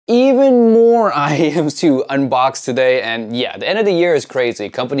more IEMs to unbox today, and yeah, the end of the year is crazy.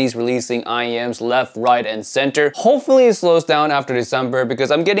 Companies releasing IEMs left, right, and center. Hopefully it slows down after December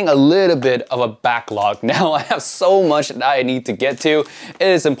because I'm getting a little bit of a backlog now. I have so much that I need to get to. It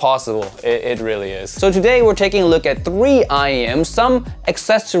is impossible. It really is. So today we're taking a look at 3 IEMs, some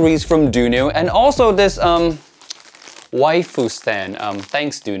accessories from Dunu, and also this Waifu stand.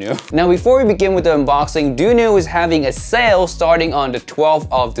 Thanks, Dunu. Now, before we begin with the unboxing, Dunu is having a sale starting on the 12th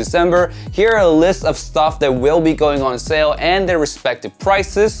of December. Here are a list of stuff that will be going on sale and their respective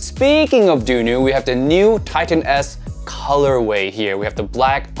prices. Speaking of Dunu, we have the new Titan S colorway here. We have the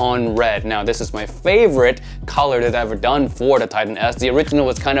black on red. Now, this is my favorite color that I've ever done for the Titan S. The original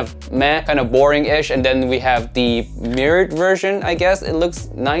was kind of meh, kind of boring-ish, and then we have the mirrored version, I guess. It looks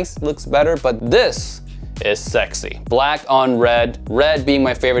nice, looks better, but this is sexy. Black on red, red being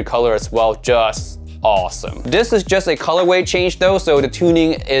my favorite color as well, just awesome. This is just a colorway change though, so the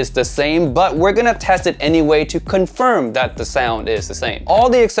tuning is the same, but we're gonna test it anyway to confirm that the sound is the same. All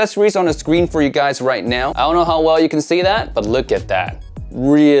the accessories on the screen for you guys right now. I don't know how well you can see that, but look at that.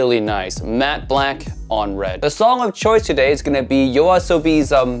 Really nice, matte black on red. The song of choice today is gonna be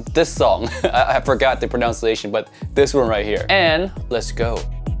YOASOBI's this song. I forgot the pronunciation, but this one right here. And let's go.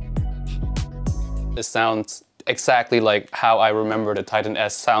 It sounds exactly like how I remember the Titan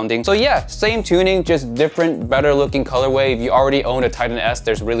S sounding. So yeah, same tuning, just different, better looking colorway. If you already own a Titan S,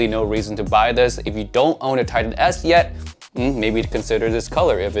 there's really no reason to buy this. If you don't own a Titan S yet, maybe consider this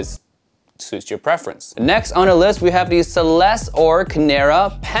color if it suits your preference. Next on the list, we have the Celest or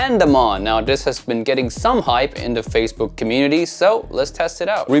Canera Pandamon. Now, this has been getting some hype in the Facebook community, so let's test it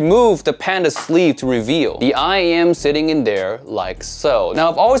out. Remove the panda sleeve to reveal the IEM sitting in there like so.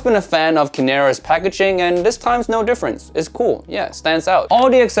 Now, I've always been a fan of Canera's packaging, and this time's no difference. It's cool, yeah, it stands out. All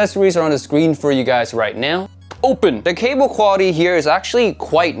the accessories are on the screen for you guys right now. Open. The cable quality here is actually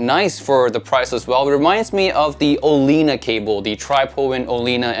quite nice for the price as well. It reminds me of the Olina cable, the Tri-Powin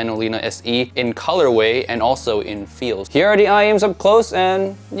Olina and Olina SE in colorway and also in feels. Here are the IEMs up close,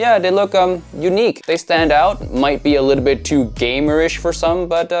 and yeah, they look unique. They stand out. Might be a little bit too gamerish for some,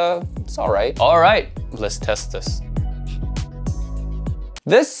 but it's alright. Alright, let's test this.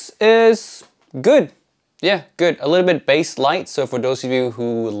 This is good. Yeah, good. A little bit bass light, so for those of you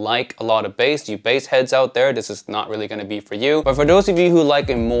who like a lot of bass, you bass heads out there, this is not really gonna be for you. But for those of you who like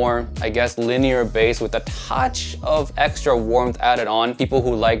a more, I guess, linear bass with a touch of extra warmth added on, people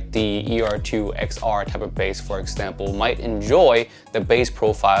who like the ER2 XR type of bass, for example, might enjoy the bass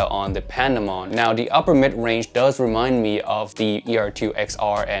profile on the Pandamon. Now, the upper mid-range does remind me of the ER2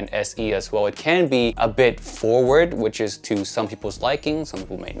 XR and SE as well. It can be a bit forward, which is to some people's liking. Some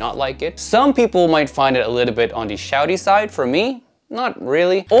people may not like it. Some people might find it a little bit on the shouty side. For me, not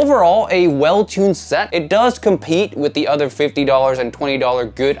really. Overall, a well-tuned set. It does compete with the other $50 and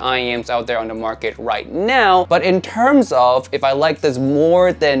 $20 good IEMs out there on the market right now. But in terms of if I like this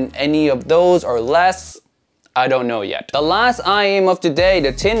more than any of those or less, I don't know yet. The last IEM of today,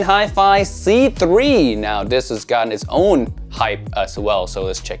 the TinHifi C3. Now, this has gotten its own hype as well, so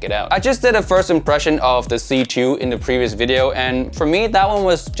let's check it out. I just did a first impression of the C2 in the previous video, and for me, that one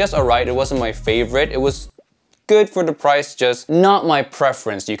was just alright. It wasn't my favorite. It was good for the price, just not my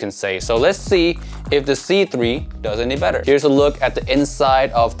preference, you can say. So let's see if the C3 does any better. Here's a look at the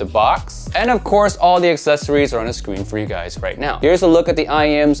inside of the box. And of course, all the accessories are on the screen for you guys right now. Here's a look at the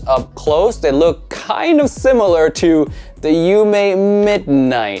IEMs up close. They look kind of similar to the Yume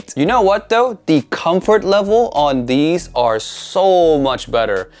Midnight. You know what though? The comfort level on these are so much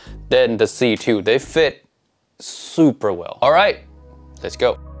better than the C2. They fit super well. All right, let's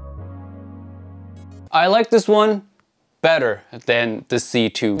go. I like this one better than the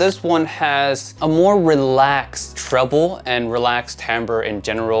C2. This one has a more relaxed treble and relaxed timbre in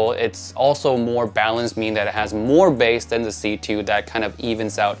general. It's also more balanced, meaning that it has more bass than the C2. That kind of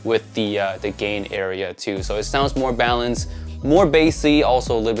evens out with the gain area too. So it sounds more balanced, more bassy,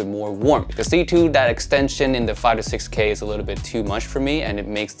 also a little bit more warm. The C2, that extension in the 5 to 6K is a little bit too much for me, and it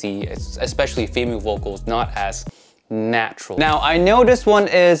makes the, especially female vocals, not as natural. Now, I know this one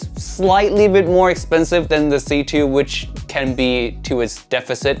is slightly bit more expensive than the C2, which can be to its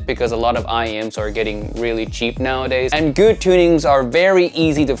deficit because a lot of IEMs are getting really cheap nowadays, and good tunings are very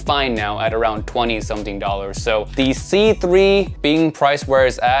easy to find now at around $20-something. So the C3 being priced where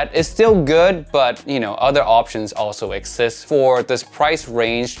it's at is still good, but you know, other options also exist. For this price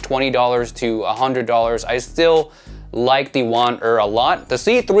range, $20 to $100, I still like the Wan-Er a lot. The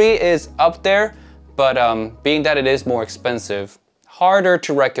C3 is up there, but being that it is more expensive, harder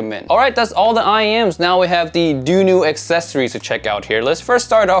to recommend. All right, that's all the IEMs. Now we have the Dunu accessories to check out here. Let's first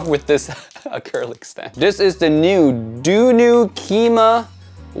start off with this acrylic stand. This is the new Dunu Kima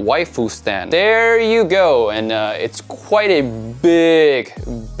waifu stand. There you go, and it's quite a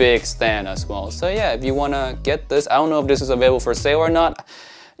big stand as well. So yeah, if you wanna get this, I don't know if this is available for sale or not.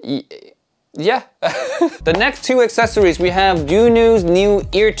 Yeah. The next two accessories, we have Dunu's new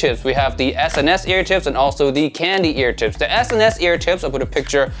ear tips. We have the S&S ear tips and also the candy ear tips. The S&S ear tips, I'll put a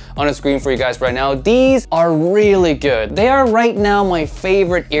picture on the screen for you guys right now. These are really good. They are right now my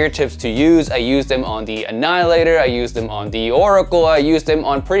favorite ear tips to use. I use them on the Annihilator, I use them on the Oracle, I use them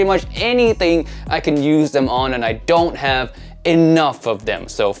on pretty much anything I can use them on, and I don't have enough of them.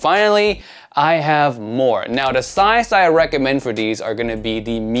 So finally, I have more. Now the size I recommend for these are gonna be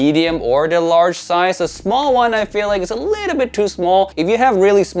the medium or the large size. The small one I feel like is a little bit too small. If you have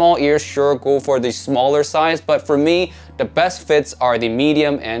really small ears, sure, go for the smaller size, but for me, the best fits are the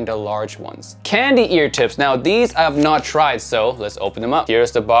medium and the large ones. Candy ear tips. Now these I have not tried, so let's open them up.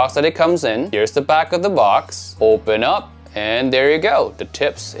 Here's the box that it comes in. Here's the back of the box. Open up. And there you go, the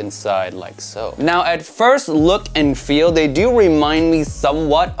tips inside like so. Now at first look and feel, they do remind me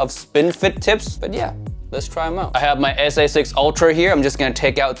somewhat of spin fit tips, but yeah, let's try them out. I have my SA6 Ultra here. I'm just gonna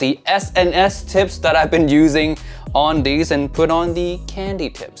take out the S&S tips that I've been using on these and put on the candy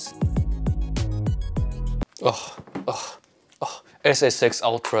tips. SA6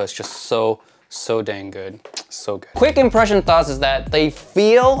 Ultra is just so dang good. So good. Quick impression thoughts is that they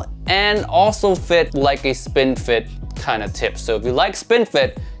feel and also fit like a spin fit kind of tip. So if you like spin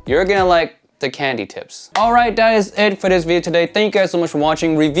fit, you're gonna like the candy tips. All right, that is it for this video today. Thank you guys so much for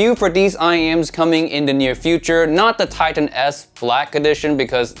watching. Review for these IEMs coming in the near future. Not the Titan S Black Edition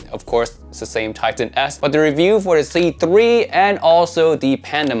because of course it's the same Titan S, but the review for the C3 and also the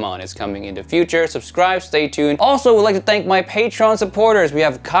Pandamon is coming in the future. Subscribe, stay tuned. Also, would like to thank my Patreon supporters. We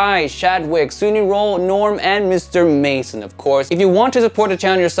have Kai, Shadwick, Suni Roll, Norm, and Mr. Mason, of course. If you want to support the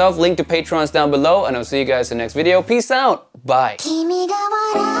channel yourself, link to Patreon's down below, and I'll see you guys in the next video. Peace out. Bye.